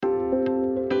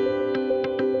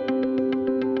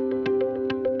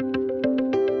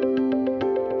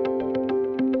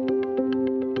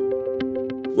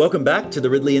Welcome back to the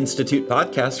Ridley Institute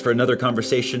podcast for another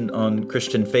conversation on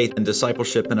Christian faith and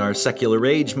discipleship in our secular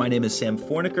age. My name is Sam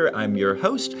Forniker. I'm your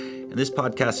host, and this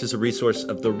podcast is a resource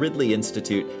of the Ridley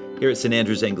Institute here at St.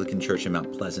 Andrew's Anglican Church in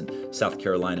Mount Pleasant, South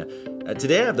Carolina.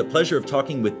 Today I have the pleasure of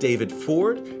talking with David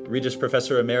Ford, Regius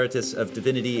Professor Emeritus of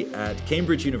Divinity at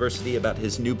Cambridge University, about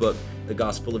his new book, The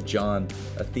Gospel of John,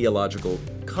 a Theological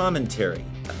Commentary,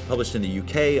 published in the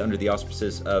UK under the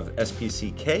auspices of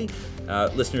SPCK.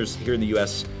 Listeners here in the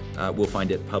US will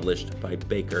find it published by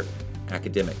Baker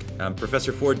Academic.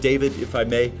 Professor Ford, David, if I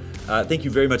may, thank you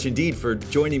very much indeed for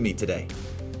joining me today.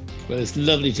 Well, it's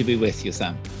lovely to be with you,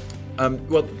 Sam.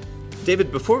 Well,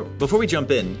 David, before we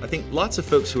jump in, I think lots of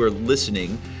folks who are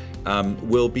listening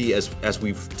will be, as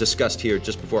we've discussed here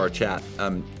just before our chat,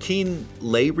 keen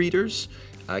lay readers,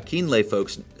 keen lay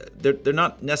folks. They're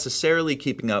not necessarily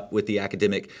keeping up with the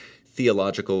academic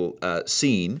theological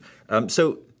scene.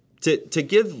 So to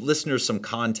give listeners some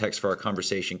context for our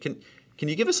conversation, can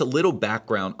you give us a little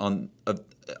background on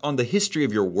the history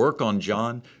of your work on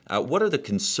John? What are the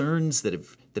concerns that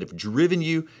have driven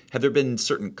you? Have there been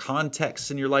certain contexts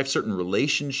in your life, certain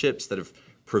relationships that have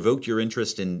provoked your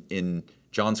interest in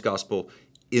John's gospel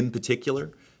in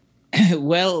particular?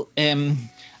 Well,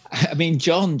 I mean,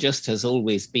 John just has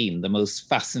always been the most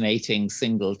fascinating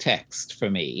single text for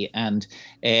me. And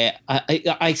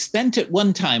I spent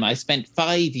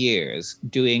 5 years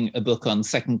doing a book on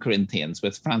 2 Corinthians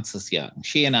with Frances Young.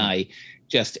 She and I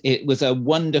it was a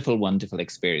wonderful, wonderful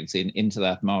experience into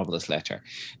that marvelous letter.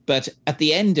 But at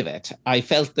the end of it, I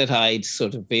felt that I'd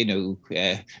sort of,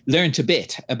 learned a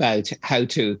bit about how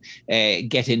to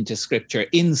get into scripture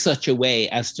in such a way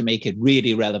as to make it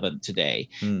really relevant today.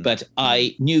 But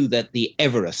I knew that the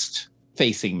Everest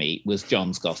facing me was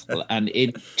John's gospel. And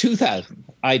in 2000,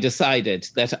 I decided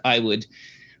that I would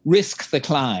risk the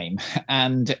climb.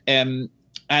 And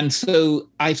so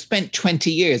I've spent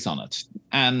 20 years on it.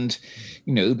 And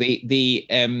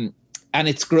and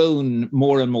it's grown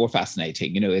more and more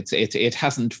fascinating. It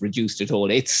hasn't reduced at all.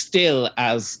 It's still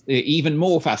as even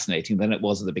more fascinating than it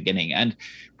was at the beginning. And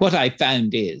what I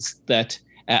found is that,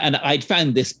 and I'd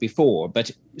found this before,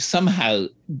 but somehow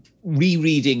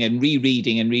rereading and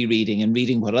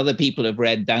reading what other people have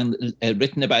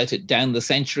written about it down the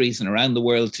centuries and around the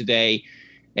world today,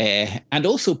 and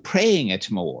also praying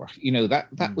it more,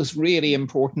 that was really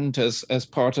important as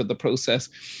part of the process,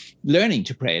 learning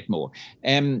to pray it more,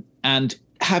 and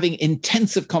having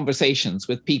intensive conversations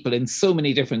with people in so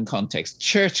many different contexts,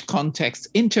 church contexts,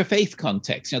 interfaith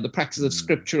contexts, the practice of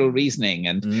scriptural reasoning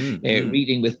and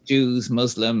reading with Jews,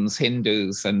 Muslims,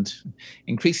 Hindus, and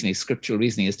increasingly scriptural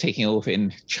reasoning is taking off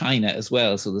in China as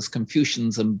well. So there's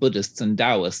Confucians and Buddhists and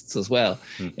Taoists as well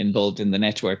involved in the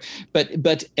network.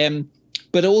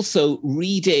 But also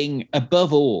reading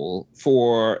above all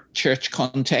for church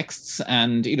contexts.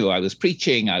 And, I was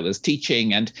preaching, I was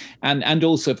teaching, and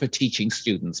also for teaching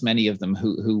students, many of them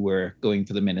who were going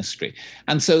for the ministry.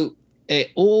 And so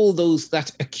all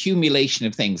that accumulation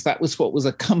of things, that was what was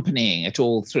accompanying it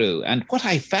all through. And what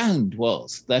I found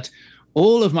was that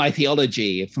all of my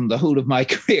theology from the whole of my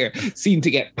career seemed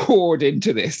to get poured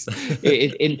into this,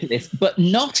 but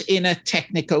not in a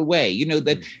technical way.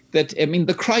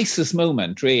 The crisis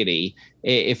moment really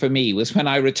for me was when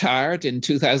I retired in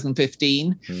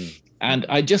 2015. And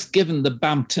I'd just given the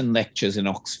Bampton lectures in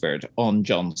Oxford on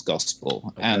John's Gospel.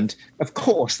 Okay. And of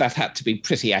course, that had to be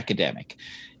pretty academic.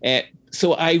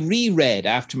 So I reread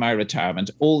after my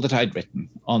retirement all that I'd written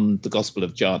on the Gospel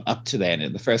of John up to then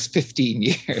in the first 15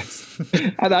 years.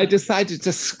 And I decided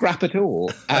to scrap it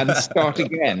all and start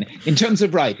again in terms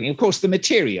of writing. Of course, the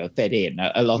material fed in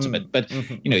a lot of it, but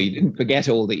you didn't forget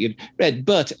all that you'd read.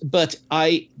 But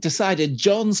I decided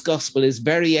John's Gospel is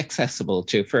very accessible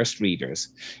to first readers.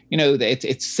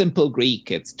 It's simple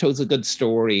Greek, it tells a good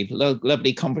story,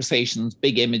 lovely conversations,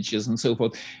 big images and so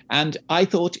forth. And I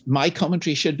thought my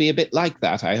commentary should be a bit like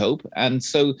that, I hope. And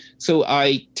so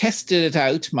I tested it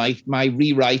out, my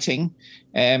rewriting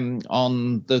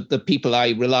on the people I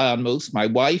rely on most, my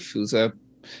wife, who's an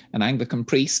Anglican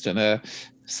priest and a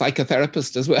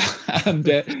psychotherapist as well, and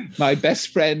my best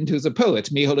friend, who's a poet,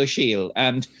 Micheál O'Shiel,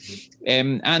 and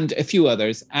a few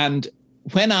others. And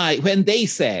when they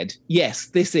said, yes,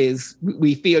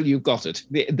 we feel you've got it,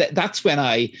 that's when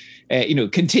I,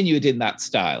 continued in that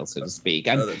style, so to speak.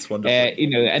 And, that's wonderful.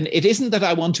 And it isn't that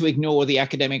I want to ignore the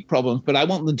academic problems, but I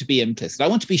want them to be implicit. I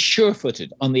want to be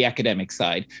sure-footed on the academic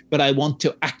side, but I want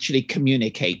to actually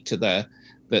communicate to the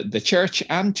church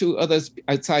and to others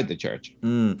outside the church.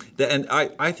 And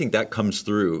I think that comes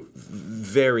through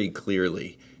very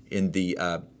clearly in the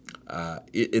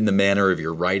in the manner of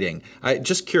your writing. I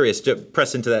just curious to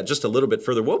press into that just a little bit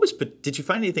further. Did you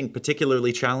find anything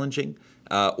particularly challenging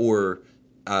or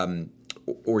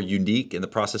unique in the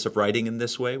process of writing in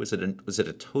this way? Was it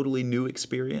a totally new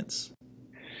experience?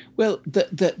 Well,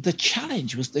 the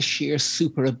challenge was the sheer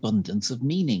superabundance of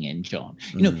meaning in John.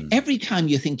 Every time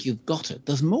you think you've got it,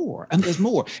 there's more and there's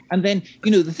more. And then,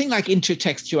 the thing like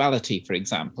intertextuality, for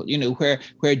example,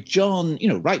 where John,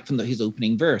 right from his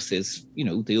opening verse is,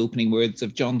 the opening words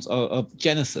of of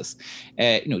Genesis,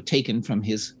 taken from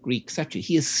his Greek Septuagint.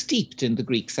 He is steeped in the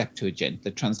Greek Septuagint,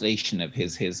 the translation of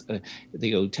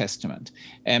the Old Testament.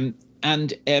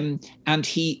 And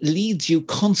he leads you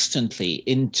constantly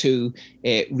into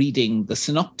reading the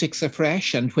synoptics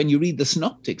afresh. And when you read the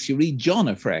synoptics, you read John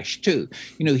afresh too.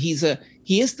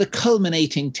 He is the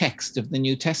culminating text of the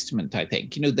New Testament, I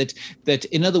think. That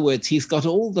in other words, he's got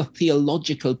all the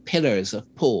theological pillars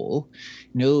of Paul,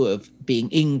 of being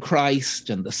in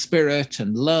Christ and the Spirit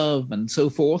and love and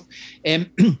so forth.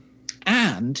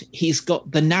 And he's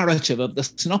got the narrative of the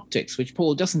synoptics, which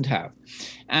Paul doesn't have.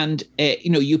 And,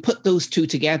 you put those two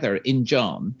together in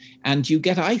John, and you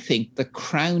get, I think, the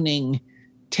crowning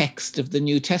text of the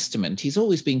New Testament. He's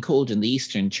always been called in the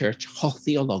Eastern Church ho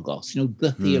theologos,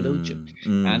 the theologian.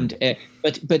 And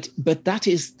but that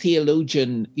is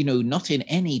theologian, not in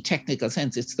any technical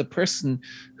sense. It's the person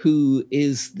who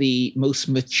is the most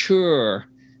mature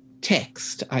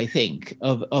text, I think,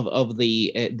 of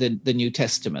the New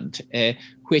Testament,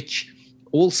 which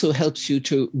also helps you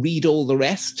to read all the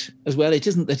rest as well. It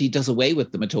isn't that he does away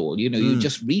with them at all. You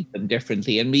just read them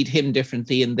differently and read him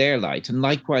differently in their light. And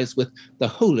likewise with the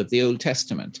whole of the Old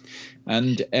Testament.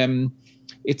 And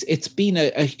it's been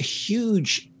a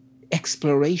huge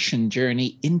exploration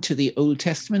journey into the Old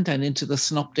Testament and into the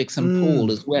synoptics and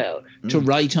Paul as well, to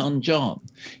write on John.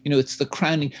 It's the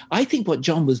crowning. I think what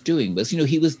John was doing was,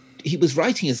 he was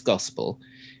writing his gospel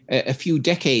a few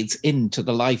decades into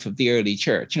the life of the early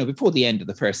church, before the end of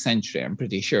the first century, I'm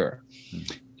pretty sure.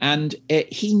 And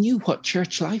he knew what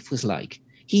church life was like.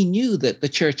 He knew that the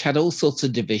church had all sorts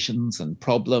of divisions and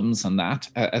problems and that,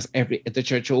 as the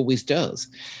church always does.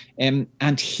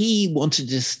 And he wanted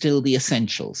to distill the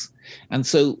essentials. And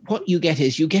so what you get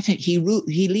is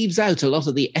he leaves out a lot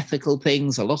of the ethical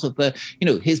things, a lot of the,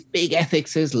 his big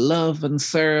ethics is love and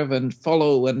serve and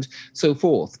follow and so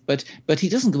forth. But he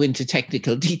doesn't go into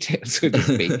technical details, so to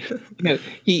speak.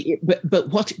 But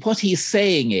what he's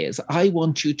saying is, I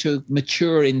want you to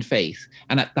mature in faith.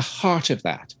 And at the heart of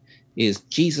that is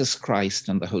Jesus Christ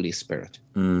and the Holy Spirit.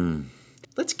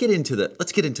 Let's get into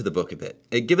the book a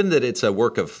bit. Given that it's a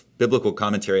work of biblical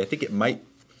commentary, I think it might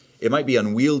be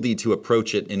unwieldy to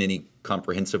approach it in any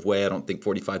comprehensive way. I don't think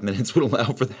 45 minutes would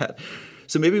allow for that.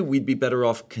 So maybe we'd be better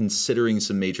off considering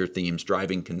some major themes,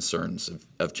 driving concerns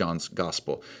of John's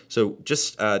gospel. So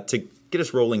just to get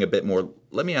us rolling a bit more,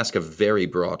 let me ask a very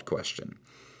broad question.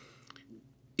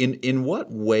 In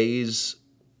what ways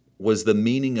was the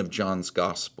meaning of John's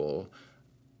gospel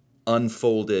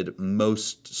unfolded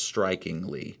most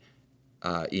strikingly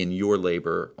in your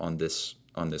labor on this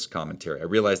commentary? I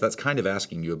realize that's kind of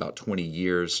asking you about 20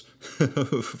 years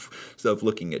of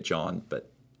looking at John,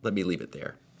 but let me leave it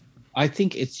there. I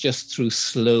think it's just through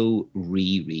slow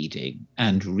rereading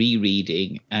and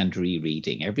rereading and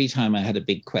rereading. Every time I had a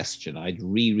big question, I'd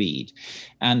reread.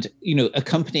 And,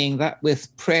 accompanying that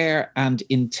with prayer and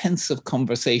intensive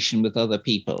conversation with other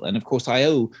people. And of course, I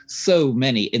owe so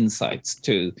many insights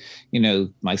to,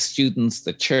 my students,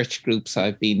 the church groups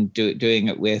I've been doing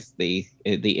it with, the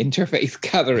interfaith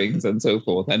gatherings and so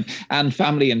forth, and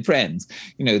family and friends.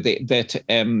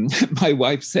 My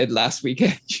wife said last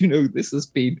weekend, this has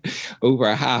been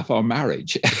over half our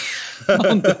marriage.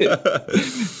 And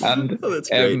that's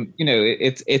great.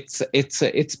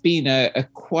 It's been a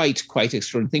quite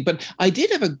extraordinary thing. But I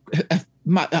did have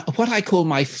what I call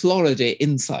my Florida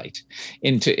insight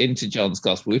into John's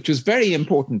gospel, which was very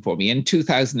important for me in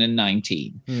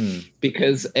 2019,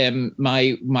 because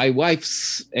my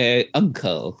wife's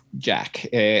uncle Jack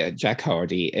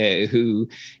Hardy, who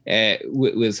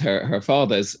was her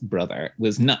father's brother,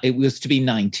 was to be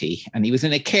 90, and he was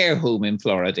in a care home in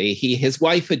Florida. His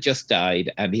wife had just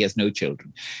died, and he had no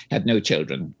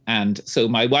children, and so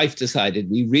my wife decided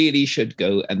we really should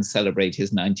go and celebrate his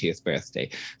 90th birthday.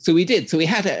 So we did. So we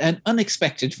had an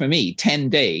unexpected, for me, 10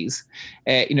 days,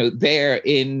 there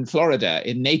in Florida,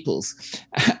 in Naples.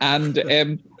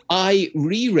 And I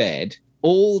reread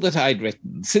all that I'd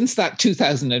written since that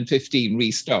 2015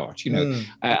 restart.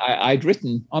 I'd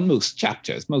written on most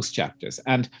chapters.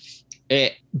 And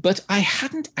But I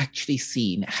hadn't actually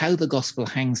seen how the gospel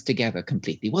hangs together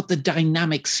completely, what the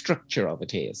dynamic structure of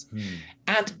it is.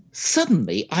 And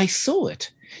suddenly I saw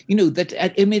it.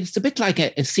 That I mean, it's a bit like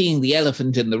seeing the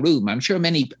elephant in the room. I'm sure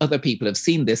many other people have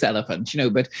seen this elephant,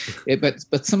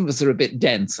 but some of us are a bit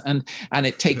dense, and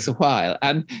it takes a while.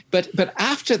 But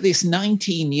after this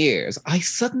 19 years, I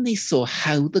suddenly saw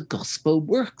how the gospel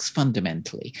works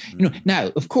fundamentally.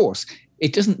 Now, of course,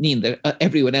 it doesn't mean that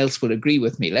everyone else will agree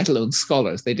with me, let alone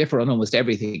scholars. They differ on almost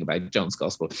everything about John's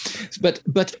gospel.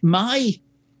 But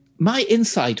my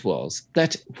insight was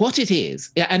that what it is,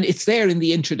 and it's there in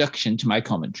the introduction to my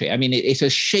commentary. I mean, it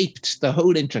has shaped the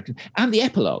whole introduction and the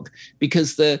epilogue,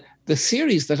 because the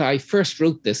series that I first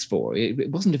wrote this for,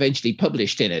 it wasn't eventually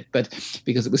published in it, but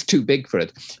because it was too big for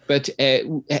it, but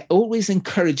always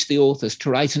encouraged the authors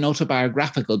to write an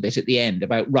autobiographical bit at the end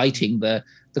about writing the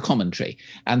commentary.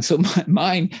 And so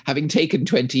mine, having taken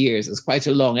 20 years, is quite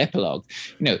a long epilogue,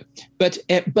 But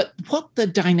what the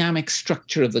dynamic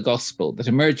structure of the gospel that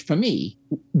emerged for me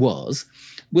was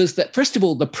that, first of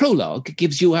all, the prologue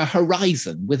gives you a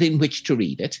horizon within which to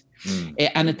read it.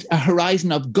 And it's a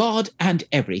horizon of God and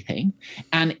everything.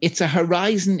 And it's a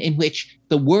horizon in which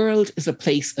the world is a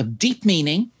place of deep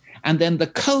meaning. And then the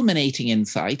culminating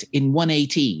insight in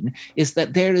 1:18 is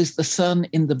that there is the Son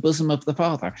in the bosom of the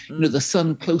Father, the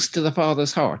Son close to the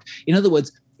Father's heart. In other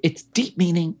words, it's deep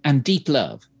meaning and deep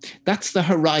love. That's the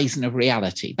horizon of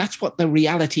reality. That's what the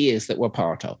reality is that we're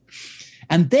part of.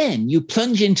 And then you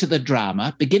plunge into the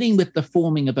drama, beginning with the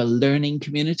forming of a learning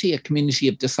community, a community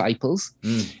of disciples,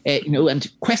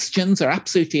 and questions are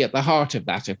absolutely at the heart of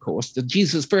that, of course.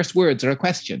 Jesus' first words are a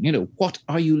question, what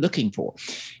are you looking for?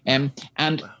 And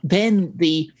then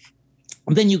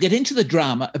you get into the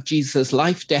drama of Jesus'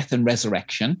 life, death, and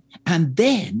resurrection. And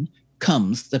then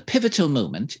comes the pivotal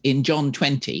moment in John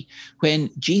 20, when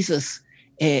Jesus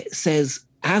says,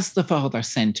 as the Father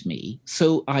sent me,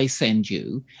 so I send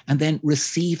you, and then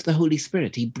receive the Holy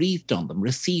Spirit. He breathed on them,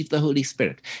 receive the Holy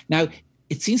Spirit. Now,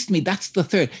 it seems to me that's the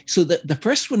third. So the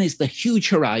first one is the huge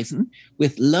horizon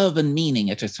with love and meaning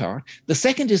at its heart. The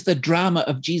second is the drama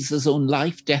of Jesus' own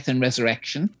life, death, and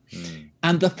resurrection.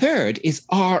 And the third is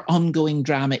our ongoing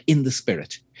drama in the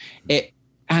Spirit.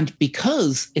 And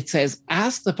because it says,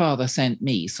 as the Father sent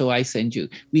me, so I send you,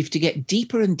 we have to get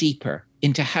deeper and deeper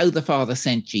into how the Father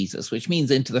sent Jesus, which means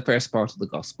into the first part of the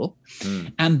gospel.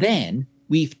 And then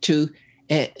we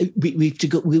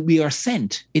are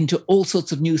sent into all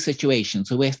sorts of new situations.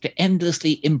 So we have to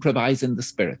endlessly improvise in the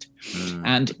Spirit.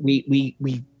 And we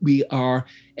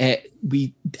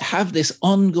have this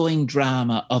ongoing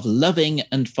drama of loving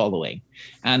and following.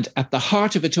 And at the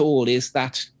heart of it all is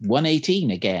that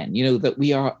 1:18 again, that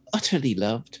we are utterly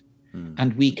loved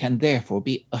and we can therefore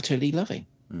be utterly loving.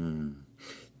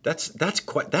 That's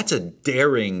a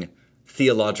daring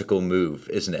theological move,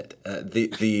 isn't it?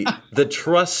 The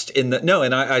trust in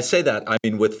and I say that, I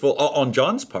mean, with full on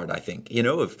John's part, I think,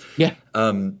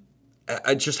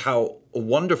 just how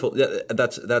wonderful.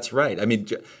 That's right. I mean,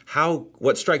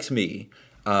 what strikes me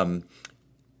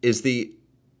is the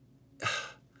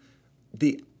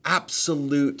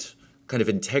absolute kind of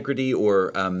integrity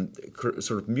or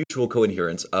sort of mutual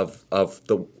coherence of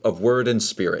word and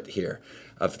spirit here,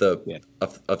 of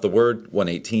the word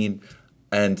 1:18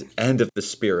 and of the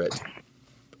Spirit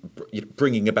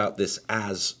bringing about this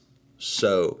as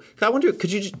so. I wonder,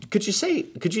 could you just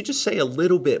say a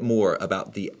little bit more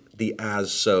about the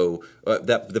as so,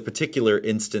 that the particular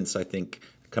instance, I think,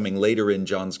 coming later in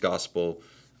John's gospel,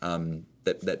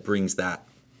 that brings that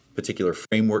particular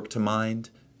framework to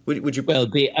mind? Would you? Well,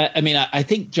 I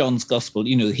think John's gospel,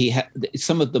 he had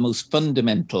some of the most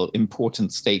fundamental,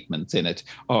 important statements in it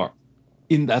are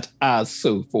in that as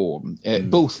so form,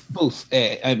 both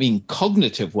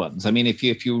cognitive ones. I mean,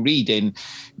 if you read in,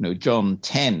 John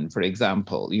 10, for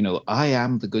example, I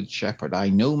am the good shepherd. I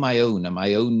know my own, and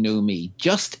my own know me,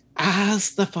 just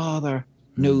as the Father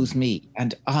knows me,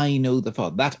 and I know the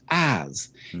Father. That as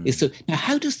is so. Now,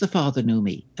 how does the Father know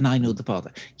me, and I know the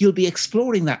Father? You'll be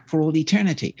exploring that for all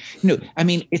eternity. I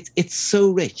mean, it's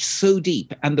so rich, so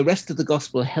deep, and the rest of the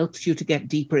gospel helps you to get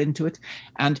deeper into it.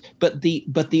 But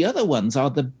the other ones are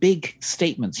the big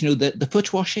statements. The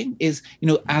foot washing is,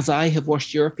 as I have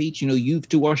washed your feet. You've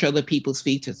to wash other people's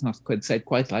feet. It's not quite said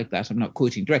quite like that. I'm not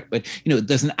quoting direct, but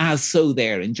there's an as so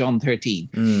there in John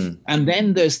 13, and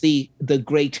then there's the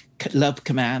great love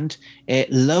command,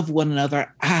 love one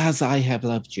another as I have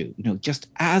loved you. Just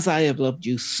as I have loved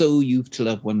you, so you've to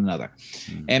love one another.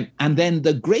 And then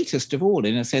the greatest of all,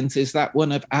 in a sense, is that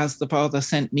one of as the Father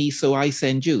sent me, so I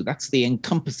send you. That's the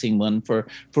encompassing one for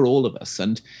all of us.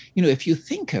 And, if you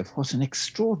think of what an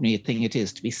extraordinary thing it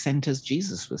is to be sent as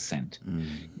Jesus was sent,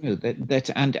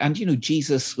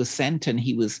 Jesus was sent, and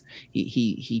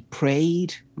he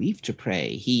prayed. We've to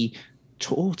pray. He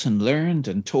taught and learned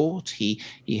and taught. He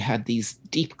had these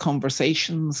deep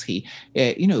conversations.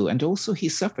 And also he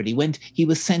suffered. He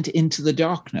was sent into the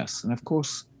darkness. And of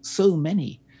course, so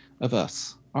many of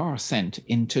us are sent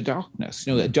into darkness,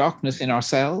 darkness in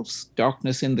ourselves,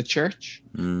 darkness in the church,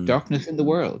 darkness in the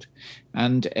world.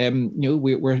 And,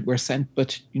 we're sent,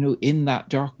 but, in that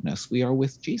darkness, we are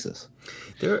with Jesus.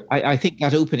 I think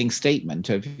that opening statement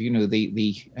of,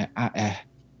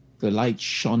 the light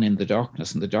shone in the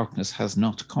darkness, and the darkness has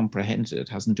not comprehended it,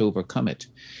 hasn't overcome it.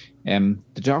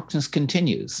 The darkness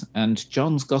continues, and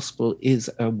John's gospel is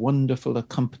a wonderful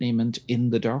accompaniment in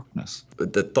the darkness.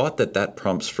 The thought that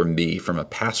prompts for me from a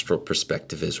pastoral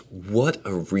perspective is, what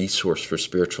a resource for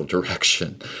spiritual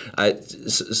direction.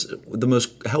 The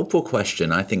most helpful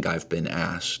question I think I've been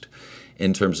asked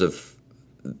in terms of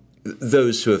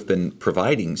those who have been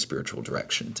providing spiritual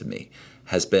direction to me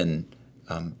has been,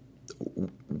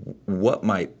 what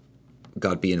might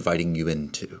God be inviting you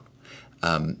into?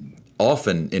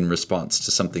 Often in response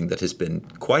to something that has been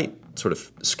quite sort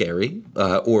of scary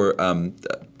or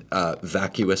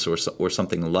vacuous or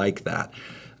something like that.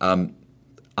 I'm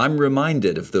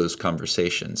reminded of those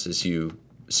conversations as you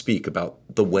speak about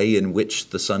the way in which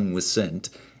the Son was sent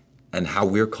and how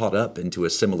we're caught up into a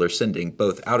similar sending,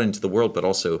 both out into the world, but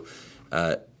also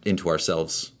into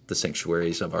ourselves, the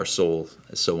sanctuaries of our soul,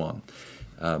 and so on.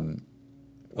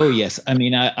 Oh, yes. I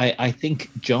mean, I think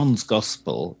John's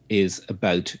gospel is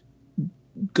about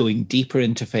going deeper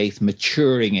into faith,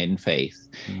 maturing in faith,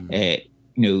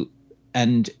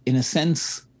 and in a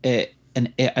sense,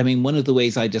 one of the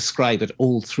ways I describe it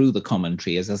all through the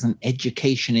commentary is as an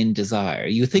education in desire.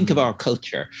 You think of our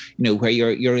culture, where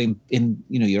you're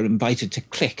invited to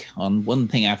click on one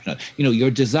thing after another.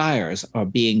 Your desires are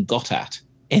being got at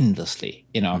endlessly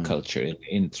in our culture,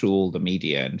 in through all the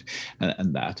media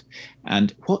and that.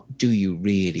 And what do you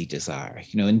really desire?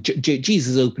 And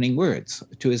Jesus' opening words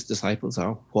to his disciples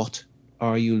are, "What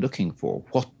are you looking for?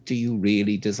 What do you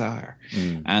really desire?"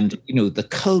 And the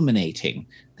culminating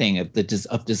thing of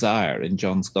desire in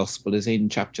John's gospel is in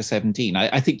chapter 17.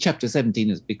 I think chapter 17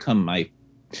 has become my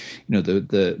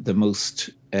the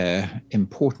most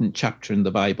important chapter in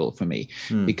the Bible for me,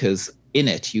 because in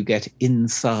it you get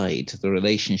inside the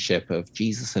relationship of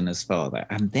Jesus and his Father,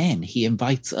 and then he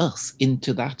invites us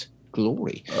into that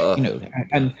glory,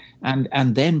 and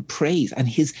then praise. And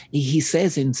he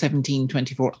says in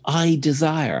 17:24, "I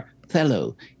desire,"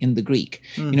 thello in the Greek,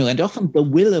 and often the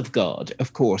will of God,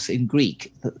 of course, in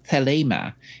Greek,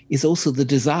 thelema, is also the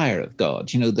desire of God.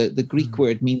 The Greek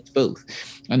word means both.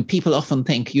 And people often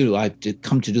think, I've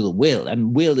come to do the will,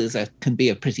 and will can be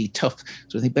a pretty tough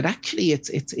sort of thing, but actually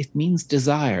it means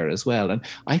desire as well. And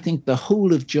I think the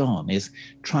whole of John is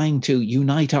trying to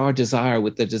unite our desire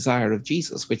with the desire of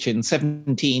Jesus, which in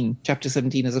chapter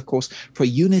 17 is, of course, for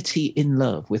unity in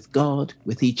love with God,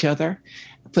 with each other,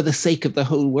 for the sake of the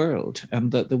whole world.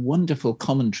 And the wonderful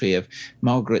commentary of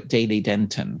Margaret Daly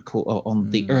Denton on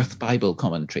the Earth Bible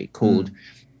commentary called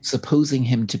 "Supposing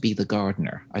Him to be the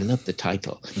Gardener." I love the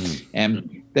title.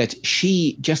 That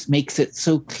she just makes it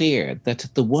so clear that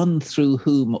the one through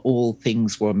whom all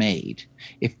things were made,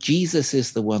 if Jesus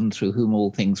is the one through whom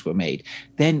all things were made,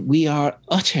 then we are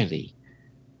utterly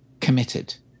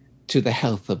committed to the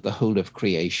health of the whole of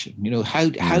creation.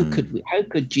 How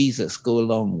could Jesus go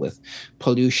along with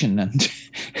pollution and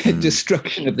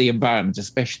destruction of the environment,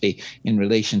 especially in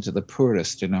relation to the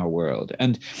poorest in our world?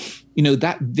 And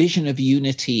that vision of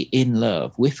unity in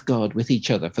love with God, with each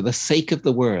other, for the sake of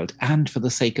the world and for the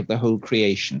sake of the whole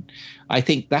creation. I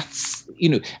think that's,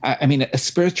 a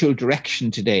spiritual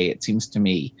direction today, it seems to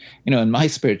me, and my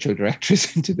spiritual director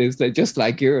is into this, they're just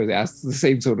like yours, asks the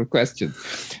same sort of questions.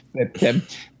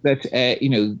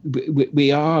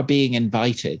 We are being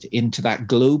invited into that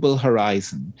global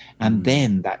horizon, and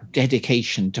then that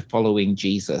dedication to following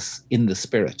Jesus in the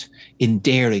Spirit in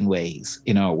daring ways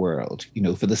in our world,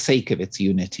 for the sake of its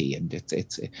unity and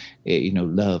its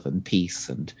love and peace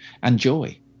and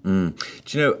joy. In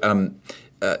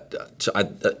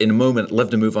a moment, I'd love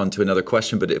to move on to another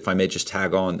question, but if I may just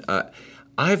tag on,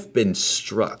 I've been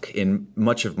struck in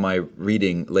much of my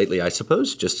reading lately, I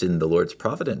suppose just in the Lord's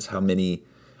providence,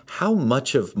 how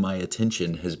much of my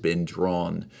attention has been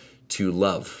drawn to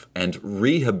love and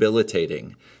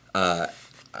rehabilitating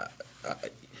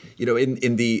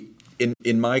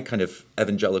In my kind of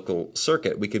evangelical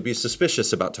circuit, we could be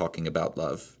suspicious about talking about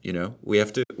love. We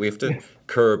have to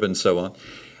curb and so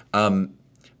on.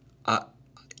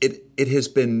 It has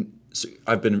been.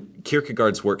 I've been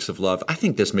Kierkegaard's works of love. I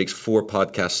think this makes 4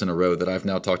 podcasts in a row that I've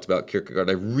now talked about Kierkegaard.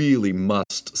 I really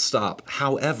must stop.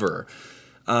 However,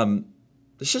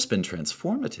 it's just been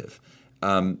transformative.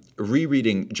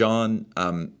 Rereading John,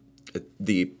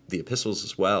 the epistles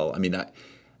as well. I mean,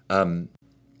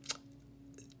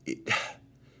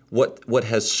 what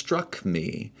has struck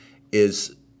me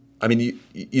is, I mean,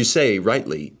 you say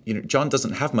rightly, John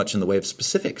doesn't have much in the way of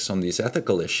specifics on these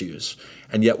ethical issues,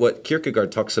 and yet what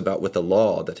Kierkegaard talks about with the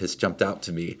law that has jumped out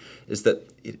to me is that,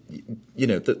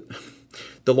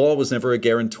 the law was never a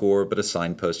guarantor but a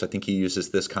signpost. I think he uses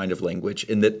this kind of language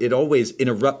in that it always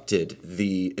interrupted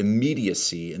the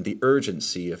immediacy and the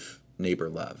urgency of neighbor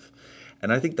love,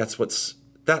 and I think that's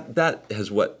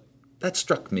that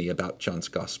struck me about John's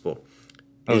gospel.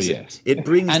 Oh yes, it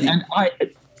brings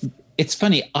It's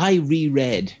funny, I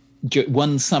reread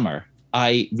one summer.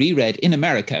 I reread in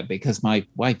America because my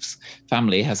wife's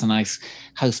family has a nice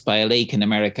house by a lake in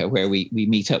America where we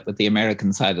meet up with the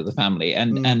American side of the family.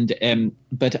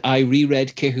 But I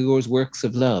reread Kierkegaard's works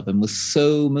of love and was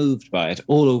so moved by it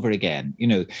all over again,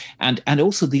 and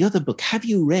also the other book. Have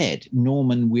you read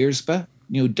Norman Wiersbe?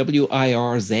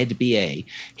 Wirzba,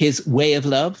 his Way of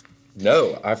Love?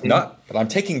 No, I've not, but I'm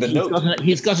taking the note.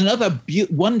 He's got another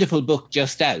wonderful book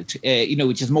just out,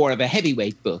 which is more of a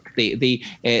heavyweight book,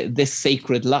 This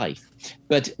Sacred Life.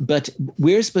 But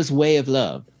Wiersbe's Way of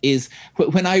Love is,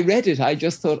 when I read it, I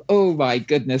just thought, oh my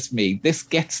goodness me, this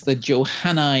gets the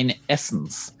Johannine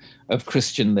essence of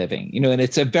Christian living, and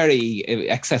it's a very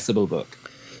accessible book.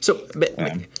 So,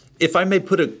 if I may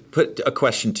put a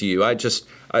question to you,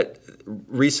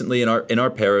 recently in our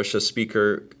parish, a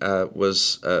speaker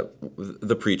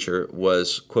the preacher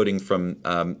was quoting from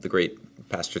the great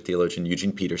pastor theologian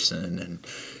Eugene Peterson, and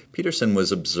Peterson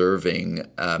was observing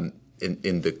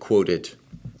in the quoted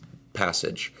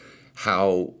passage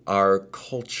how our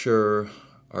culture,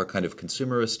 our kind of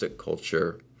consumeristic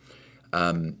culture,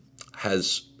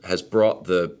 has brought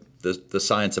the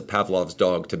science of Pavlov's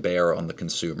dog to bear on the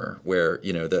consumer, where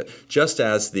just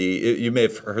as you may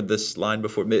have heard this line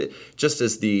before, just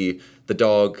as the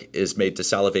dog is made to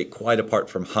salivate quite apart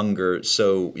from hunger,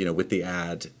 so with the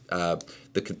ad,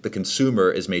 the consumer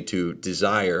is made to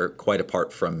desire quite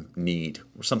apart from need,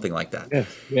 or something like that.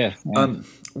 Yeah.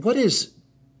 What is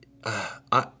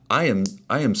I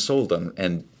am sold on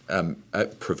and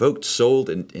provoked, sold,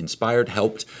 and inspired,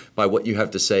 helped by what you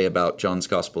have to say about John's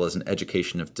Gospel as an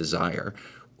education of desire.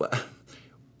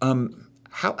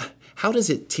 How does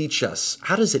it teach us?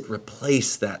 How does it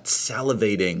replace that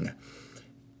salivating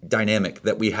dynamic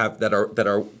that we have that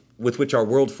are with which our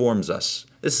world forms us?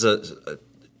 This is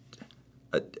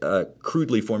a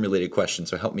crudely formulated question,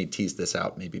 so help me tease this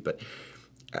out, maybe. But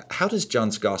how does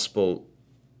John's Gospel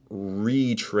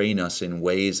retrain us in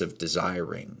ways of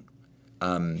desiring?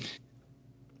 Let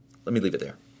me leave it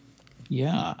there.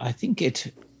 Yeah, I think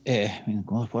it.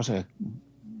 God, what a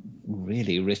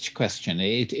really rich question.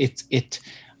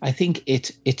 I think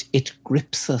it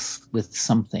grips us with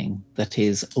something that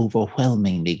is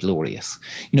overwhelmingly glorious.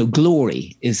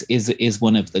 Glory is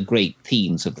one of the great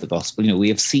themes of the gospel. We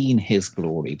have seen his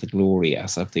glory, the glory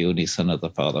as of the only Son of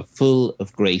the Father, full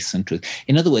of grace and truth.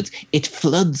 In other words, it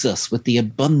floods us with the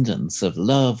abundance of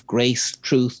love, grace,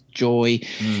 truth, joy,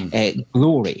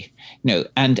 glory.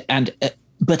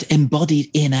 But embodied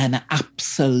in an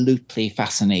absolutely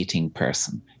fascinating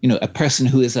person. A person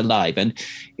who is alive. And,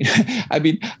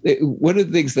 one of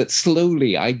the things that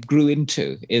slowly I grew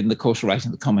into in the course of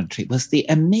writing the commentary was the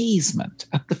amazement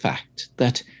at the fact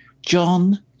that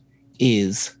John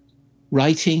is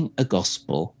writing a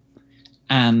gospel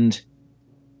and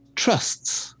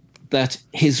trusts that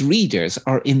his readers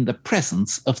are in the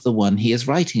presence of the one he is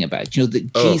writing about.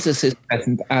 That Jesus is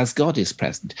present as God is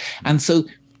present. And so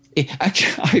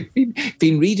I've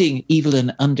been reading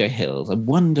Evelyn Underhill, a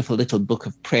wonderful little book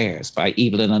of prayers by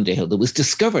Evelyn Underhill that was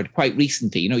discovered quite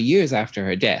recently, years after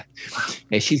her death.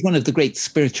 She's one of the great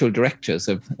spiritual directors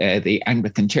of the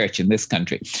Anglican Church in this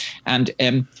country. And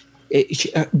in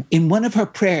one of her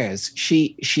prayers,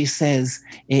 she says,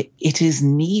 it is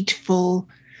needful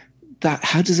that,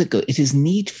 how does it go? It is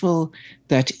needful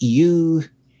that you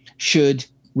should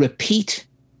repeat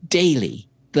daily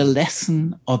the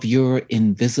lesson of your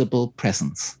invisible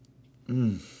presence.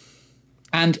 And,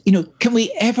 can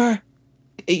we ever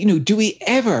do we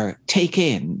ever take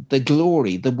in the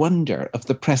glory, the wonder of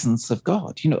the presence of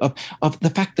God, of the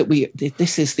fact that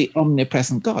this is the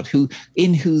omnipresent God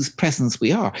in whose presence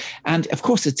we are. And of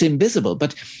course it's invisible,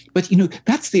 but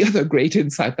that's the other great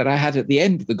insight that I had at the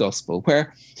end of the gospel,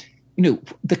 where,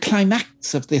 the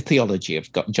climax of the theology of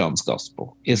John's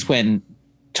gospel is when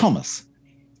Thomas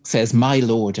says, "My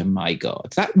Lord and my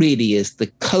God." That really is the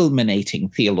culminating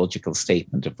theological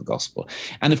statement of the gospel.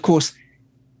 And of course,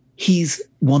 he's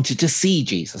wanted to see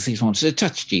Jesus. He's wanted to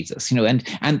touch Jesus,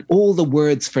 and all the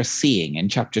words for seeing in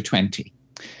chapter 20.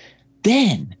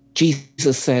 Then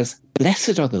Jesus says,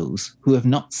 "Blessed are those who have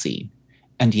not seen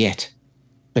and yet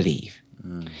believe."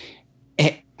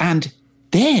 And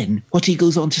then what he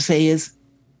goes on to say is,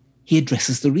 he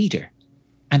addresses the reader.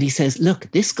 And he says, "Look,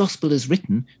 this gospel is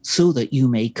written so that you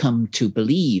may come to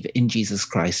believe in Jesus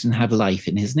Christ and have life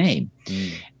in his name."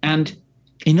 And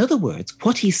in other words,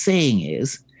 what he's saying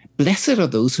is, blessed are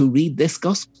those who read this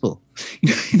gospel.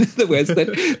 In other words,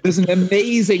 that there's an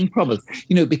amazing promise,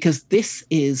 because this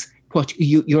is what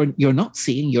you're not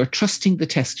seeing, you're trusting the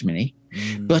testimony,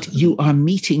 but you are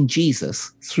meeting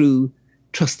Jesus through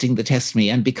trusting the testimony,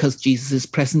 and because Jesus is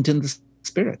present in the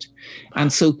Spirit.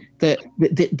 And so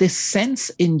this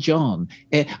sense in John,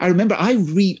 I remember I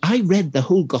read the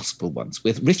whole gospel once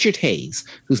with Richard Hayes,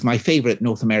 who's my favorite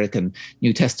North American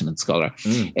New Testament scholar,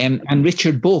 and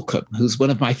Richard Bauckham, who's one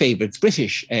of my favorites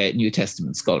British New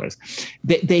Testament scholars.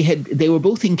 They were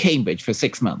both in Cambridge for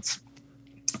 6 months.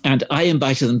 And I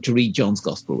invited them to read John's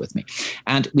gospel with me.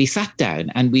 And we sat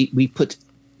down and we put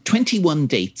 21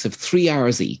 dates of 3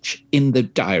 hours each in the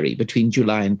diary between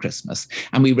July and Christmas.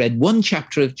 And we read one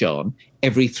chapter of John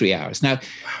every 3 hours. Now,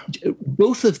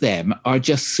 both of them are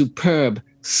just superb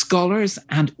scholars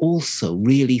and also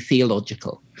really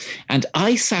theological. And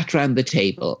I sat around the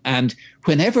table, and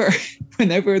whenever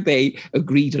they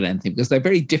agreed on anything, because they're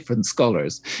very different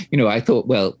scholars, I thought,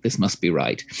 well, this must be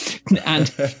right.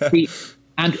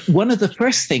 And one of the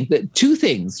first things, two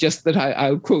things just that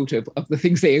I'll quote of the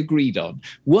things they agreed on.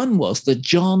 One was that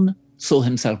John saw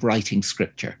himself writing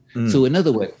scripture. So in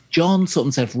other words, John saw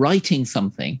himself writing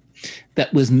something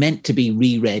that was meant to be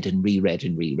reread and reread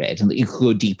and reread, and that you could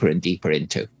go deeper and deeper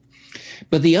into.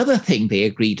 But the other thing they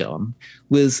agreed on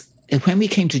was when we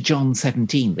came to John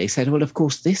 17, they said, well, of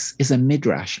course, this is a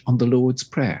midrash on the Lord's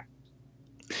Prayer.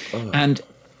 And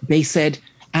they said,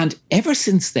 and ever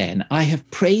since then, I have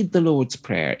prayed the Lord's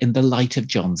Prayer in the light of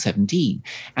John 17.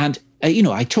 And,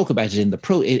 I talk about it in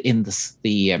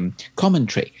the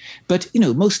commentary. But,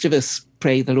 most of us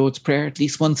pray the Lord's Prayer at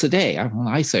least once a day.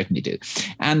 I certainly do.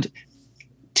 And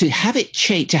to have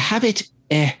it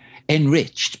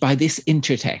enriched by this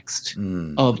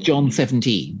intertext of John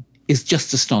 17 is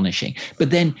just astonishing. But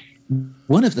then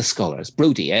one of the scholars,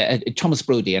 Brodie, Thomas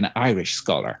Brodie, an Irish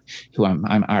scholar, who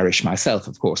I'm Irish myself,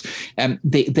 of course, I'm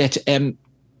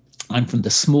from the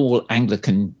small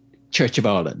Anglican Church of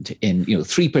Ireland in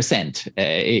 3%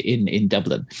 in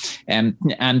Dublin,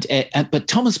 but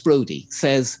Thomas Brodie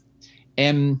says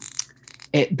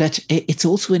that it's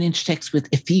also an intertext with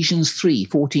Ephesians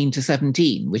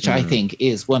 3:14-17, which I think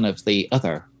is one of the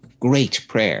other great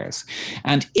prayers.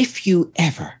 And if you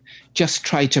ever just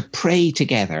try to pray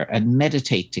together and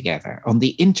meditate together on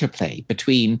the interplay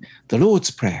between the Lord's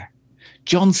Prayer,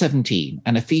 John 17,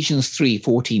 and Ephesians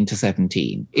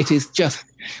 3:14-17, it is just,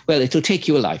 well, it'll take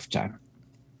you a lifetime.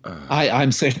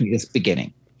 I'm certainly just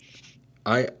beginning.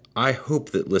 I hope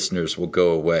that listeners will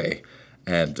go away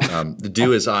and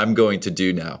do as I'm going to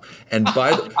do now. And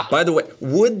by the way,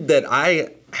 would that I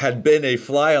had been a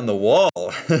fly on the wall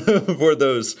for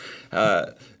those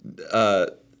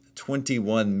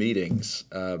 21 meetings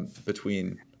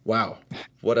between. Wow,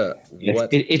 what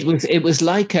it was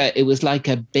like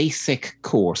a basic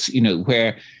course,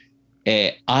 where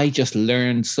I just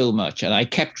learned so much, and I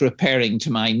kept repairing to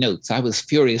my notes. I was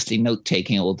furiously note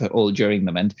taking all during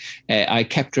them, and I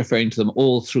kept referring to them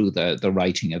all through the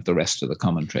writing of the rest of the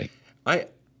commentary.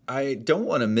 I don't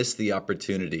want to miss the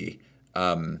opportunity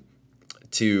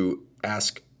to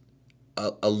ask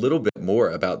a little bit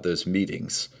more about those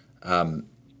meetings.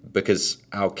 Because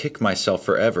I'll kick myself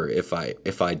forever if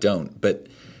I don't. But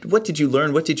what did you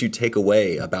learn? What did you take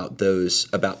away about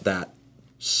that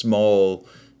small,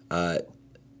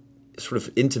 sort of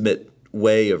intimate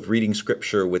way of reading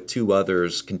Scripture with two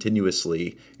others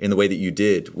continuously in the way that you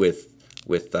did with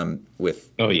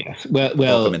Oh yes,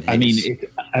 well, I mean,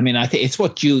 I mean, I think it's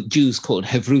what Jews call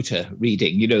Hevruta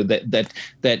reading,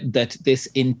 that this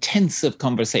intensive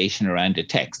conversation around a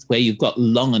text where you've got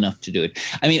long enough to do it.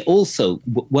 I mean, also,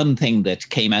 one thing that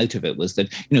came out of it was that,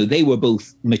 they were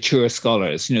both mature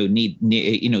scholars. Richard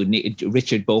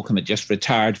Bauckham had just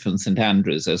retired from St.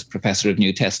 Andrews as professor of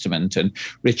New Testament, and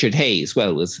Richard Hayes,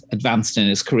 was advanced in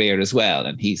his career as well,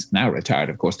 and he's now retired,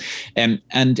 of course.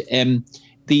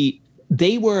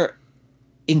 They were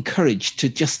encouraged to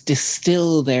just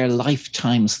distill their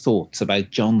lifetime's thoughts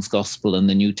about John's Gospel and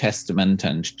the New Testament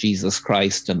and Jesus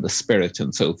Christ and the Spirit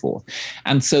and so forth.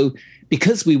 And so,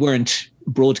 because we weren't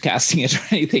broadcasting it or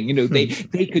anything,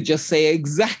 they could just say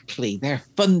exactly their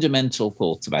fundamental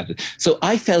thoughts about it. So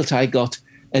I felt I got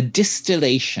a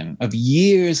distillation of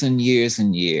years and years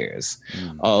and years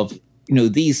of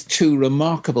these two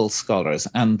remarkable scholars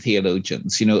and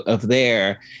theologians, of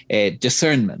their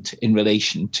discernment in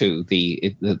relation to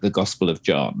the Gospel of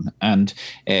John. And,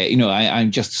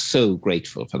 I'm just so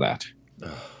grateful for that.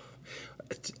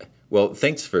 Well,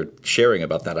 thanks for sharing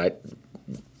about that.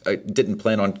 I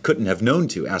couldn't have known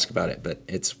to ask about it, but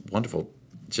it's wonderful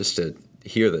just to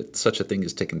hear that such a thing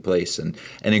has taken place, and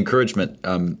encouragement,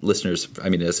 listeners, I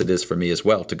mean, as it is for me as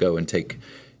well, to go and take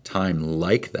time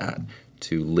like that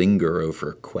to linger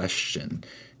over question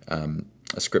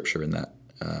a scripture in that.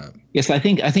 Yes, I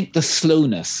think the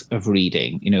slowness of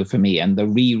reading, for me, and the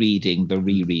rereading.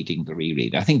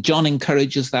 I think John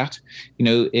encourages that,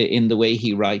 in the way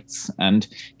he writes, and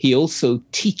he also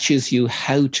teaches you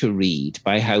how to read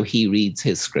by how he reads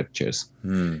his scriptures.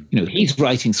 He's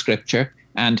writing scripture,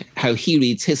 and how he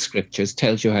reads his scriptures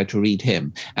tells you how to read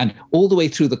him. And all the way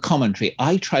through the commentary,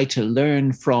 I try to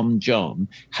learn from John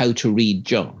how to read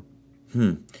John.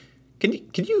 Can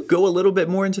you go a little bit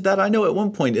more into that? I know at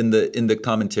one point in the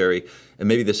commentary, and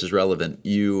maybe this is relevant,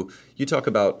 you talk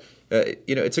about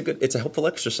it's a helpful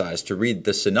exercise to read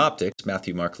the synoptics,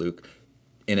 Matthew, Mark, Luke,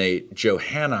 in a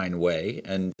Johannine way,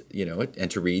 and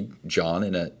and to read John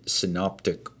in a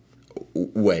synoptic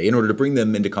way in order to bring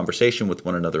them into conversation with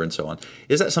one another and so on.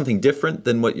 Is that something different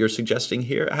than what you're suggesting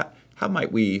here? How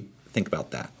might we think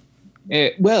about that?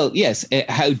 Well, yes.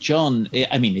 How John,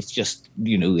 it's just,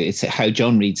 it's how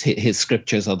John reads his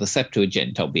scriptures are the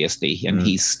Septuagint, obviously, and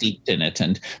he's steeped in it.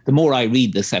 And the more I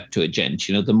read the Septuagint,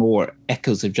 the more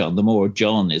echoes of John, the more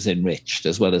John is enriched,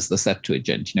 as well as the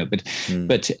Septuagint,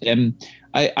 But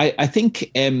I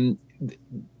think,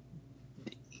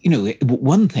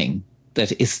 one thing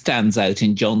that stands out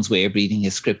in John's way of reading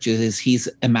his scriptures is he's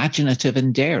imaginative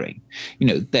and daring.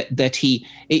 That he,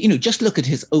 just look at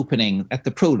his opening at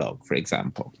the prologue, for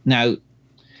example. Now,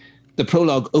 the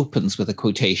prologue opens with a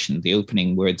quotation, the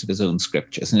opening words of his own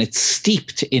scriptures, and it's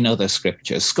steeped in other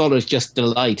scriptures. Scholars just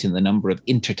delight in the number of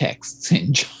intertexts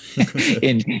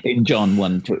in John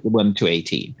 1 to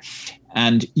 18.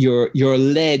 And you're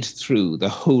led through the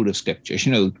whole of scriptures,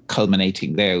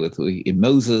 culminating there with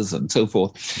Moses and so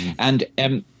forth. And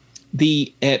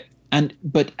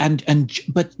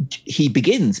but he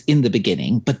begins in the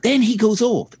beginning, but then he goes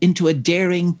off into a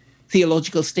daring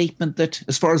theological statement that,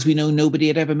 as far as we know, nobody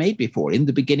had ever made before. In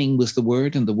the beginning was the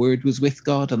Word, and the Word was with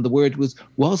God, and the Word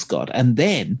was God. And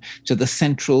then to the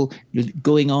central,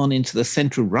 going on into the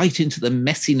central, right into the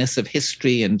messiness of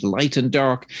history and light and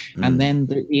dark, and then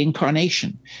the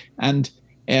incarnation. And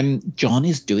John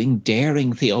is doing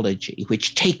daring theology,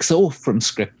 which takes off from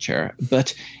Scripture,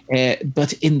 but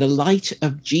in the light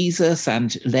of Jesus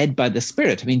and led by the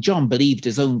Spirit. I mean, John believed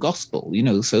his own gospel,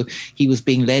 so he was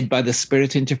being led by the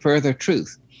Spirit into further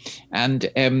truth.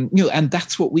 And and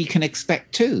that's what we can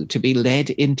expect too, to be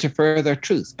led into further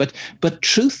truth, but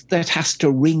truth that has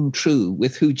to ring true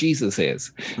with who Jesus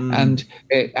is, and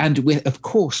with, of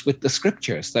course, with the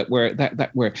Scriptures that were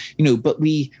but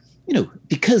we,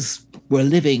 because we're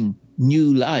living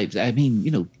new lives. I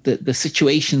mean, the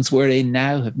situations we're in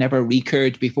now have never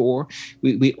recurred before.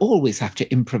 We always have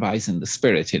to improvise in the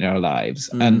Spirit in our lives.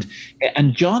 And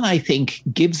John, I think,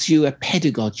 gives you a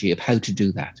pedagogy of how to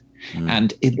do that.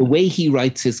 And the way he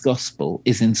writes his gospel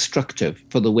is instructive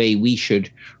for the way we should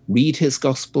read his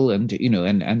gospel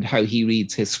and how he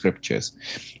reads his scriptures.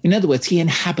 In other words, he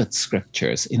inhabits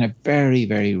scriptures in a very,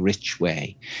 very rich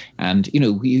way. And,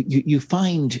 you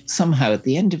find somehow at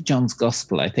the end of John's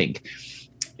gospel, I think,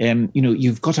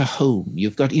 you've got a home,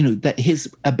 you've got, that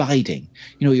his abiding,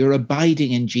 you're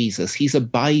abiding in Jesus. He's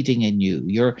abiding in you.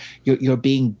 You're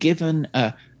being given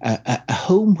a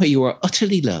home where you are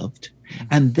utterly loved.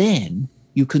 And then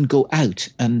you can go out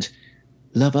and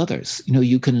love others.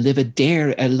 You can live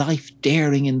a life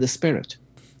daring in the Spirit.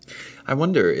 I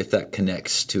wonder if that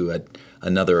connects to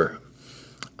another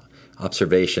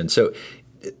observation. So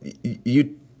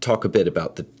you talk a bit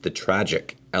about the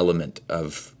tragic element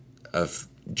of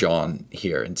John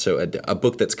here. And so a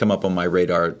book that's come up on my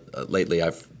radar lately,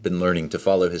 I've been learning to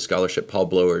follow his scholarship, Paul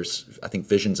Blower's, I think,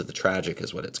 Visions of the Tragic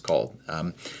is what it's called,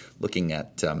 looking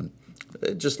at the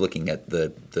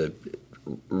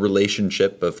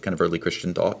relationship of kind of early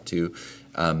Christian thought to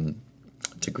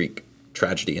Greek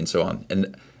tragedy and so on.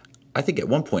 And I think at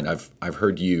one point I've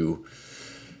heard you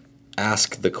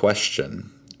ask the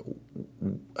question,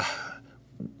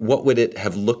 what would it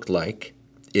have looked like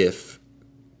if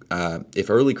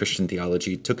early Christian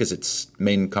theology took as its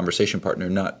main conversation partner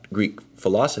not Greek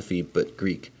philosophy but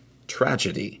Greek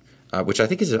tragedy, which I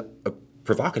think is a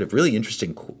provocative, really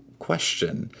interesting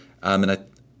question, and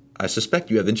I suspect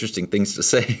you have interesting things to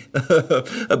say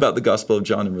about the Gospel of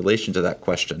John in relation to that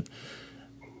question.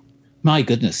 My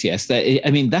goodness, yes.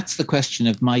 That's the question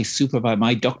of my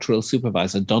doctoral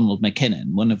supervisor, Donald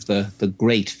MacKinnon, one of the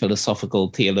great philosophical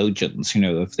theologians,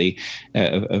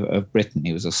 of Britain.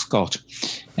 He was a Scot.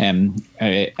 His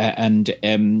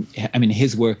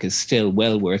work is still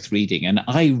well worth reading. And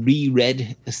I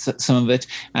reread some of it.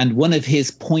 And one of his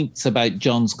points about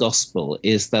John's Gospel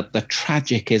is that the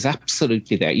tragic is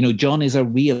absolutely there. John is a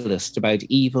realist about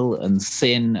evil and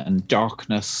sin and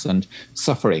darkness and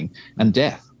suffering and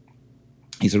death.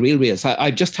 He's a real realist. I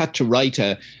just had to write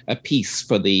a piece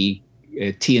for the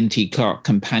T&T Clark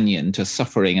companion to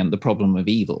Suffering and the Problem of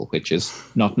Evil, which is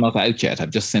not out yet. I've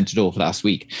just sent it off last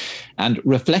week. And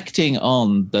reflecting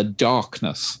on the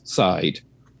darkness side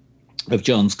of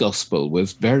John's Gospel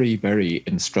was very, very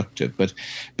instructive. But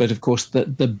of course,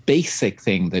 the basic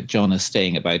thing that John is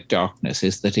saying about darkness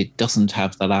is that it doesn't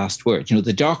have the last word.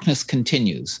 The darkness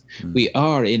continues. We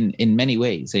are in many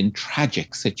ways in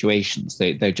tragic situations.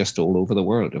 They're just all over the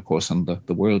world, of course, and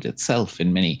the world itself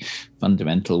in many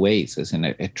fundamental ways is in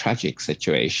a tragic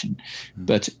situation.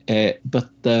 But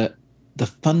the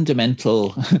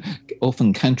fundamental,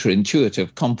 often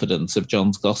counterintuitive confidence of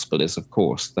John's Gospel is, of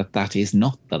course, that is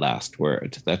not the last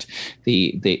word. That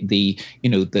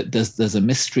that there's a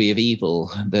mystery of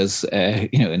evil. There's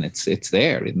and it's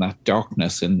there in that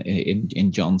darkness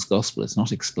in John's Gospel. It's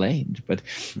not explained, but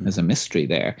there's a mystery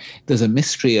there. There's a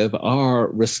mystery of our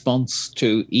response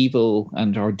to evil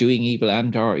and our doing evil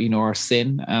and our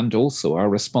sin, and also our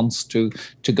response to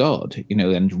God.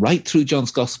 And right through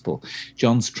John's Gospel,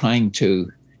 John's trying to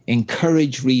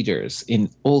encourage readers in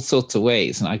all sorts of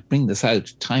ways, and I bring this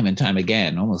out time and time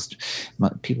again. Almost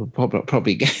people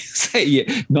probably say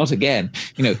not again,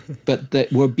 but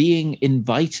that we're being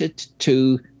invited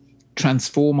to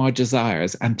transform our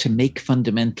desires and to make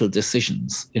fundamental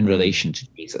decisions in relation to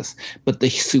Jesus. But the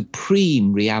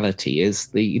supreme reality is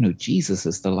Jesus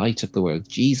is the light of the world.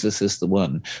 Jesus is the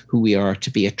one who we are to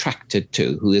be attracted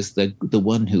to, who is the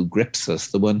one who grips us,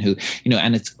 the one who,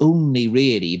 and it's only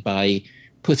really by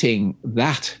putting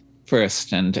that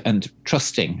first and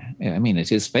trusting.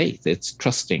 It is faith. It's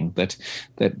trusting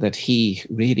that he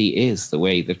really is the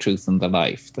way, the truth, and the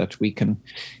life, that we can,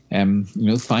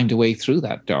 find a way through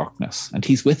that darkness, and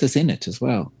he's with us in it as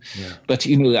well. Yeah. But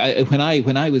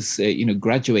when I was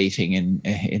graduating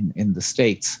in the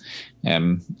States,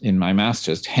 in my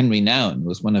master's, Henry Nouwen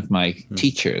was one of my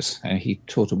teachers. He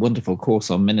taught a wonderful course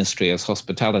on ministry as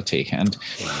hospitality, and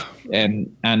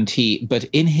but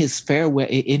in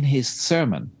his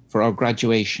sermon for our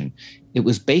graduation, it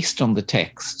was based on the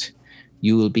text,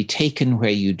 "You will be taken where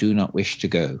you do not wish to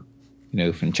go,"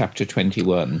 from chapter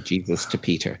 21, Jesus to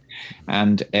Peter.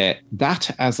 And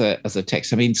that as a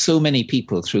text, so many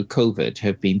people through COVID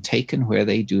have been taken where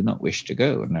they do not wish to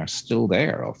go, and are still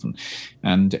there often.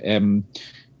 And,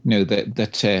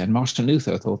 that Martin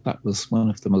Luther thought that was one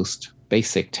of the most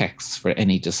basic texts for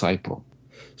any disciple.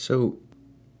 So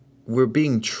we're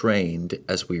being trained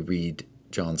as we read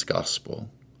John's Gospel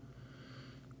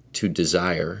to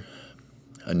desire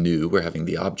anew. We're having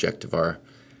the object of our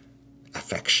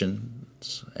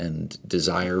affections and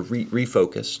desire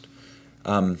refocused.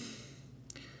 Let's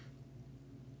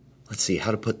see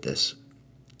how to put this.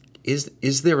 Is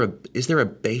there a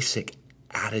basic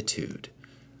attitude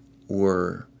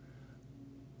or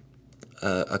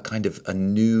a kind of a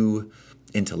new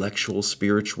intellectual,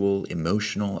 spiritual,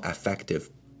 emotional, affective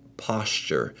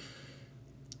posture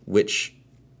which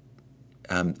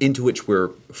into which we're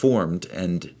formed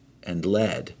and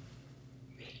led?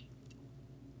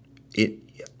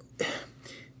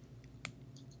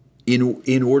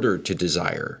 In order to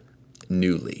desire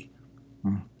newly.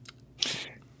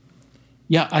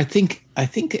 Yeah, I think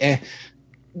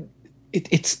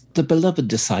it's the beloved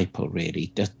disciple,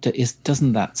 really.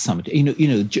 Doesn't that sum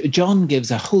it? John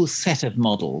gives a whole set of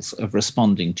models of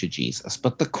responding to Jesus,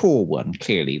 but the core one,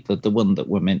 clearly, the one that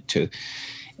we're meant to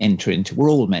enter into. We're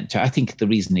all meant to. I think the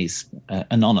reason he's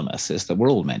anonymous is that we're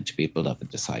all meant to be beloved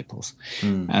disciples.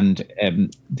 And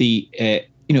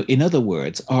in other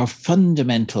words, our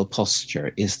fundamental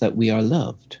posture is that we are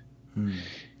loved.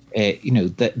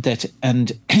 That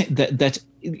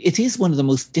it is one of the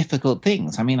most difficult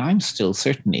things. I mean, I'm still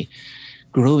certainly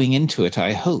growing into it,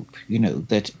 I hope,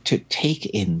 that to take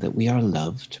in that we are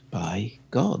loved by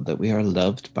God, that we are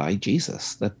loved by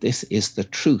Jesus, that this is the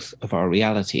truth of our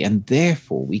reality, and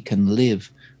therefore we can live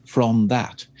from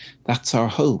that. That's our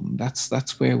home.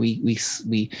 That's where we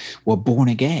were born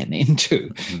again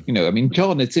into. I mean,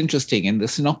 John, it's interesting in the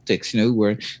Synoptics,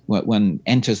 where one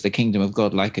enters the kingdom of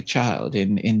God like a child.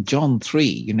 In John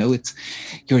 3, it's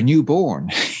you're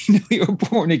newborn. You're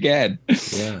born again.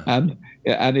 Yeah. And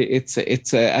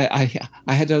I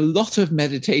had a lot of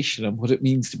meditation on what it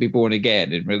means to be born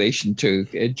again in relation to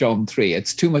John 3.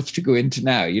 It's too much to go into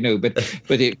now,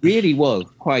 but it really was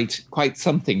quite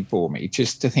something for me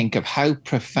just to think of how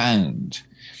profound,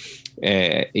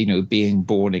 being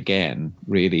born again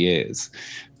really is.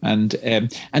 And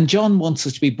John wants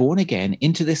us to be born again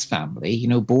into this family,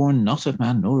 born not of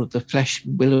man nor of the flesh,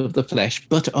 will of the flesh,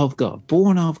 but of God,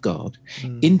 born of God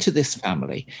into this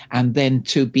family, and then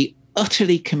to be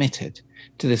utterly committed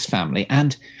to this family.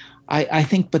 And I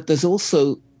think, but there's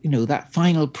also, that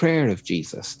final prayer of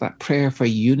Jesus, that prayer for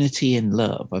unity in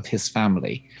love of his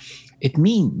family. It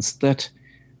means that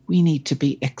we need to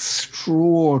be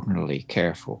extraordinarily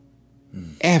careful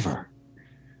ever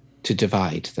to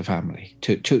divide the family,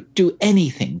 to do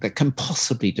anything that can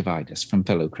possibly divide us from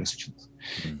fellow Christians.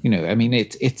 I mean,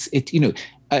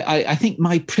 I think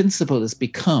my principle has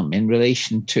become in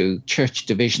relation to church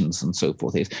divisions and so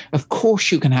forth is, of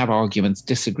course, you can have arguments,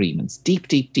 disagreements, deep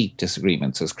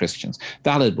disagreements as Christians,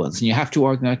 valid ones, and you have to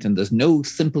argue out, and there's no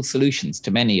simple solutions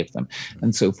to many of them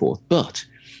and so forth. But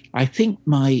I think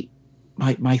my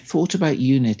thought about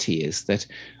unity is that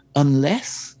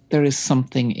unless there is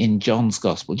something in John's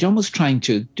gospel, John was trying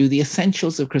to do the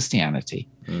essentials of Christianity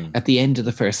at the end of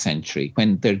the first century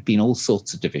when there'd been all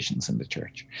sorts of divisions in the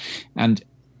church. And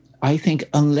I think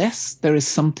unless there is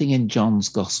something in John's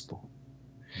gospel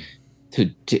to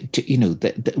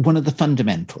one of the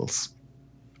fundamentals,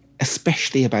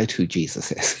 especially about who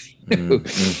Jesus is,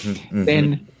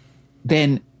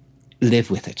 then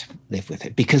live with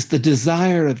it, because the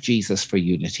desire of Jesus for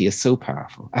unity is so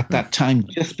powerful at that time,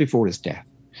 just before his death.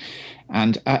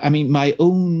 And I mean, my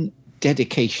own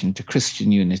dedication to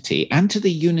Christian unity and to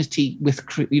the unity with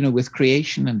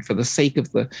creation and for the sake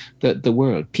of the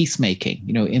world, peacemaking,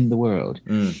 in the world,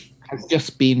 has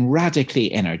just been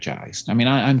radically energized. I mean,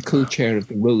 I'm co-chair of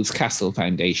the Rose Castle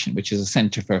Foundation, which is a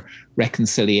center for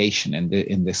reconciliation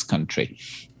in this country.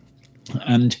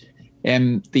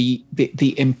 And the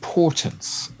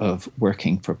importance of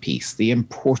working for peace, the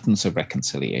importance of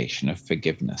reconciliation, of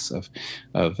forgiveness, of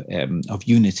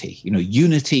unity,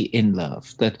 unity in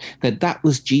love, that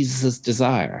was Jesus's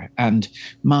desire. And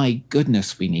my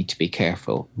goodness, we need to be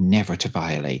careful never to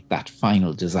violate that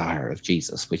final desire of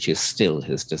Jesus, which is still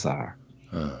his desire.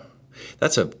 Oh,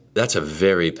 that's a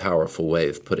very powerful way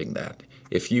of putting that.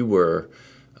 If you were,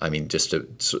 I mean, just to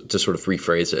sort of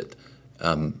rephrase it,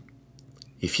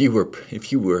 if you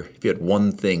had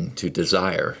one thing to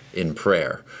desire in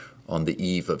prayer on the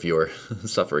eve of your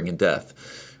suffering and death,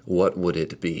 what would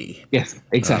it be? Yes,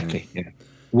 exactly.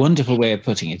 Wonderful way of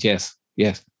putting it. Yes.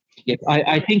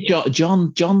 I think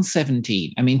John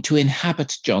 17. I mean, to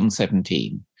inhabit John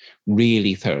 17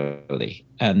 really thoroughly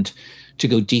and to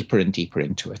go deeper and deeper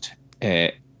into it.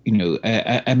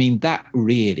 I mean, that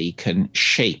really can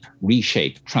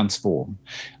reshape, transform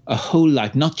a whole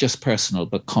life, not just personal,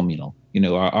 but communal,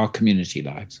 our community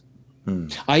lives.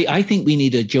 I think we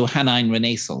need a Johannine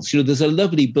Renaissance. There's a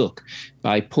lovely book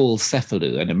by Paul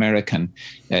Cephalou, an American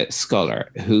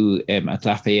scholar who at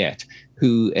Lafayette,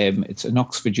 who it's an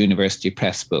Oxford University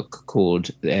Press book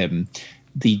called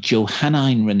The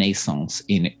Johannine Renaissance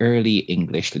in Early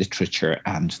English Literature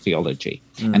and Theology.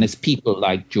 And it's people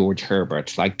like George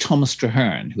Herbert, like Thomas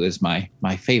Traherne, who is my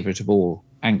favorite of all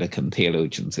Anglican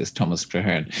theologians, is Thomas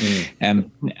Traherne.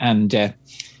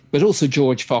 But also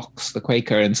George Fox, the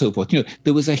Quaker, and so forth.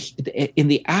 There was in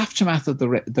the aftermath of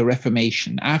the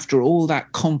Reformation, after all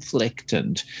that conflict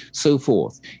and so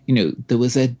forth, there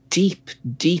was a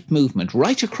deep movement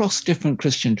right across different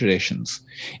Christian traditions,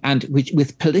 and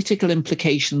with political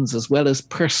implications as well as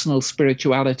personal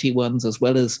spirituality ones, as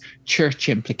well as church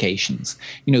implications.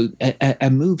 A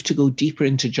move to go deeper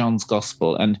into John's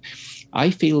gospel. And I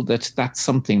feel that that's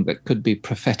something that could be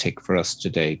prophetic for us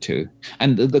today too.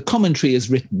 And the commentary is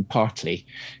written, written partly,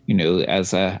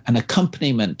 as an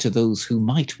accompaniment to those who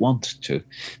might want to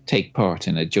take part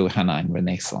in a Johannine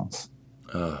Renaissance.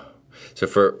 So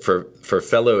for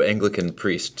fellow Anglican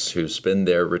priests who spend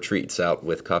their retreats out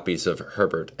with copies of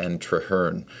Herbert and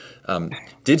Traherne,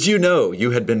 did you know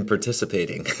you had been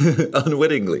participating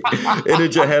unwittingly in a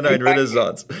Johannine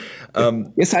Renaissance?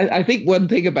 Yes, I think one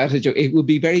thing about it would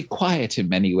be very quiet in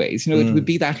many ways. It would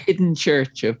be that hidden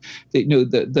church of,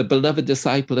 the beloved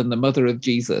disciple and the mother of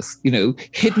Jesus,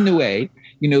 hidden away,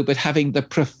 but having the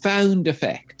profound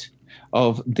effect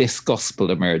of this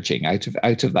gospel emerging out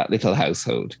of that little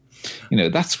household.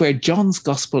 That's where John's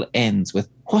gospel ends with,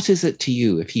 what is it to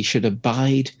you if he should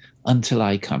abide until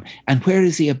I come? And where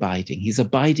is he abiding? He's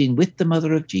abiding with the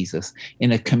mother of Jesus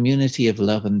in a community of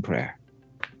love and prayer.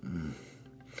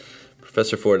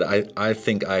 Professor Ford, I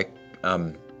think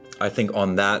on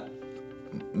that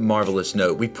marvelous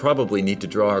note, we probably need to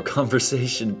draw our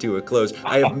conversation to a close.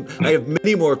 I have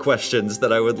many more questions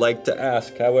that I would like to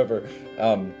ask. However,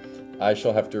 I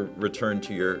shall have to return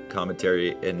to your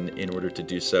commentary in order to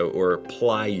do so, or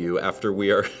ply you after we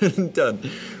are done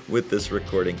with this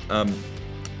recording.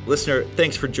 Listener,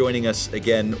 thanks for joining us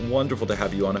again. Wonderful to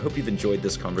have you on. I hope you've enjoyed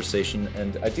this conversation,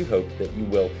 and I do hope that you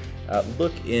will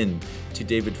look in to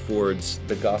David Ford's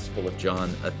The Gospel of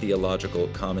John, a theological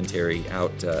commentary,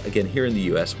 out again here in the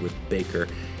U.S. with Baker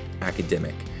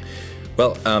Academic.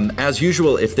 Well, as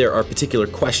usual, if there are particular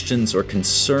questions or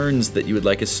concerns that you would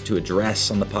like us to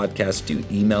address on the podcast, do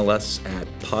email us at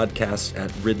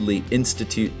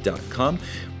podcast@ridleyinstitute.com.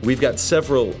 We've got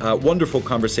several wonderful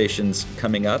conversations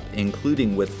coming up,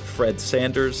 including with Fred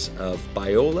Sanders of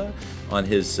Biola on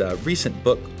his recent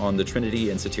book on the Trinity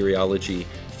and Soteriology,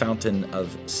 Fountain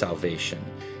of Salvation.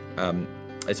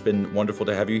 It's been wonderful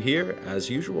to have you here, as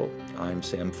usual. I'm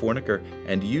Sam Forniker,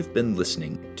 and you've been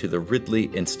listening to the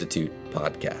Ridley Institute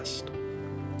podcast.